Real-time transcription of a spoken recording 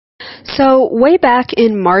So, way back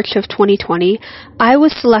in March of 2020, I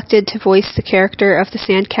was selected to voice the character of the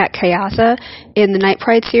sand cat Kyaza in the Night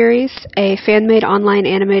Pride series, a fan-made online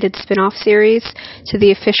animated spin-off series to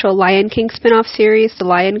the official Lion King spin-off series, The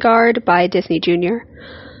Lion Guard, by Disney Jr.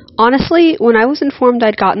 Honestly, when I was informed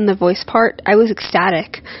I'd gotten the voice part, I was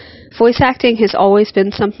ecstatic. Voice acting has always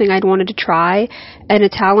been something I'd wanted to try, and a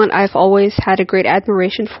talent I've always had a great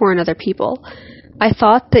admiration for in other people. I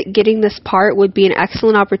thought that getting this part would be an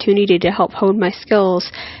excellent opportunity to help hone my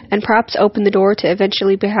skills and perhaps open the door to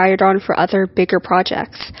eventually be hired on for other, bigger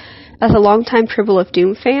projects. As a longtime Tribble of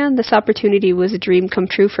Doom fan, this opportunity was a dream come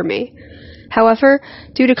true for me. However,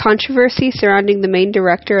 due to controversy surrounding the main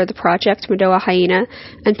director of the project, Madoa Hyena,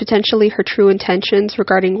 and potentially her true intentions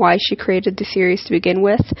regarding why she created the series to begin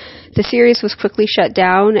with, the series was quickly shut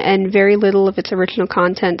down and very little of its original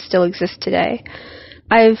content still exists today.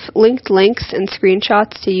 I've linked links and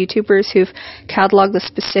screenshots to YouTubers who've cataloged the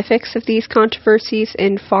specifics of these controversies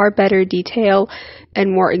in far better detail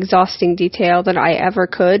and more exhausting detail than I ever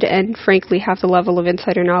could, and frankly have the level of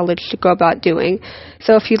insider knowledge to go about doing.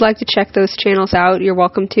 So if you'd like to check those channels out, you're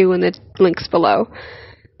welcome to in the links below.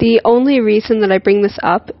 The only reason that I bring this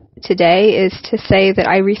up today is to say that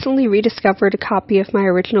I recently rediscovered a copy of my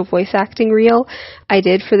original voice acting reel I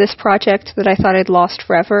did for this project that I thought I'd lost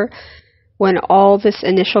forever when all this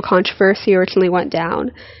initial controversy originally went down,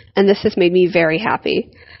 and this has made me very happy.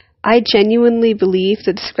 I genuinely believe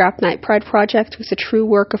that the Scrap Night Pride project was a true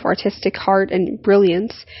work of artistic heart and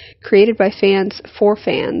brilliance, created by fans for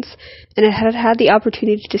fans, and it had had the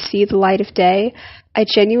opportunity to see the light of day. I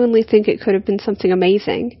genuinely think it could have been something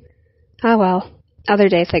amazing. Ah well, other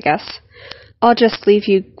days I guess. I'll just leave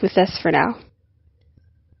you with this for now.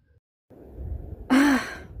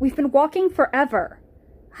 We've been walking forever.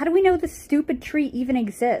 How do we know this stupid tree even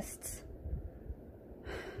exists?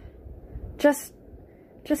 Just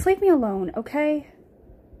leave me alone, okay?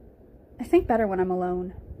 I think better when I'm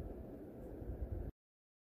alone.